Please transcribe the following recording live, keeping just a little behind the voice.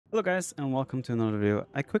Hello guys and welcome to another video.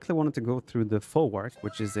 I quickly wanted to go through the Folwark,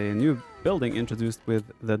 which is a new building introduced with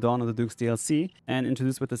the Dawn of the Dukes DLC and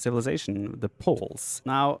introduced with the civilization, the Poles.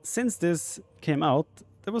 Now, since this came out,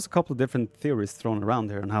 there was a couple of different theories thrown around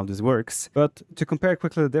here on how this works. But to compare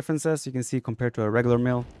quickly the differences, you can see compared to a regular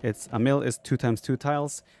mill, a mill is 2x2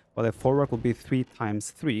 tiles, while a Folwark will be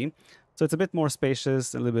 3x3. So it's a bit more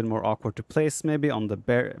spacious, a little bit more awkward to place maybe on the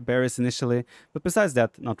berries initially, but besides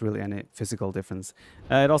that, not really any physical difference.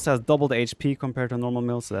 It also has double the HP compared to a normal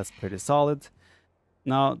mill, so that's pretty solid.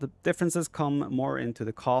 Now, the differences come more into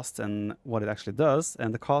the cost and what it actually does,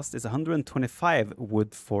 and the cost is 125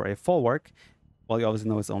 wood for a Folwark, while you obviously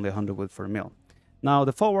know it's only 100 wood for a mill. Now,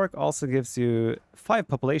 the Folwark also gives you 5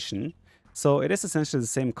 population, so it is essentially the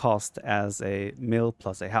same cost as a mill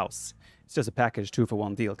plus a house. It's just a package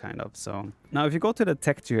 2-for-1 deal kind of. So now if you go to the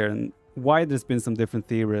tech tier, and why there's been some different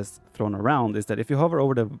theories thrown around is that if you hover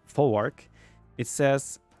over the Folwark, it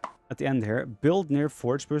says at the end here, build near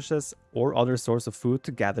forage bushes or other source of food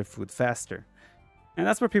to gather food faster. And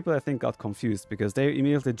that's where people I think got confused, because they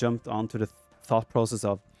immediately jumped onto the thought process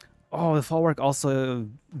of, oh, the Folwark also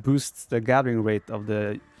boosts the gathering rate of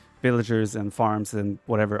the villagers and farms and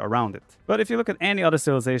whatever around it. But if you look at any other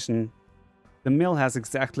civilization, the mill has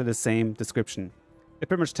exactly the same description. It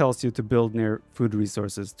pretty much tells you to build near food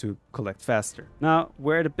resources to collect faster. Now,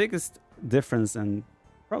 where the biggest difference and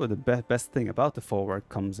probably the best thing about the Folwark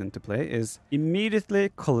comes into play is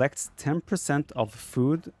immediately collects 10% of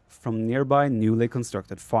food from nearby newly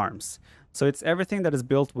constructed farms. So it's everything that is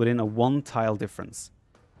built within a 1 tile difference,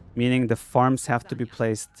 meaning the farms have to be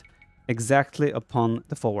placed exactly upon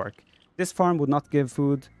the Folwark. This farm would not give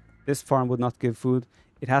food, this farm would not give food.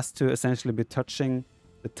 It has to essentially be touching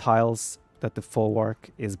the tiles that the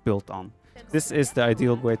Folwark is built on. This is the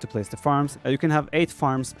ideal way to place the farms. You can have 8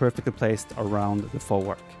 farms perfectly placed around the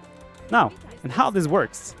Folwark. Now, and how this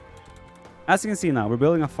works. As you can see now, we're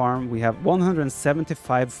building a farm. We have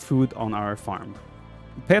 175 food on our farm.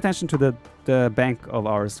 Pay attention to the bank of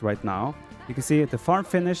ours right now. You can see the farm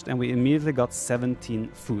finished and we immediately got 17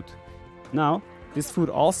 food. Now, this food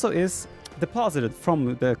also is deposited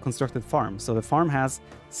from the constructed farm. So the farm has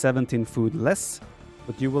 17 food less,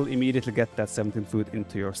 but you will immediately get that 17 food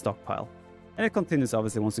into your stockpile. And it continues,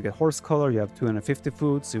 obviously. Once you get horse color, you have 250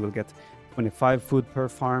 food, so you will get 25 food per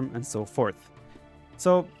farm and so forth.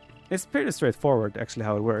 So it's pretty straightforward actually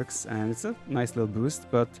how it works, and it's a nice little boost.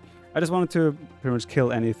 But I just wanted to pretty much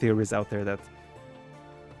kill any theories out there that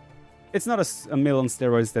it's not a mill on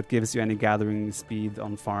steroids that gives you any gathering speed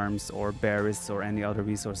on farms or berries or any other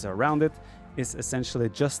resources around it. It's essentially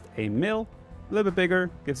just a mill, a little bit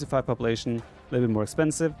bigger, gives you 5 population, a little bit more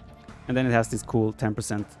expensive, and then it has this cool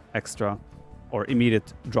 10% extra or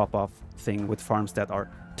immediate drop-off thing with farms that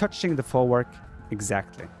are touching the Folwark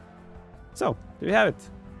exactly. So, there you have it. See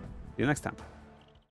you next time.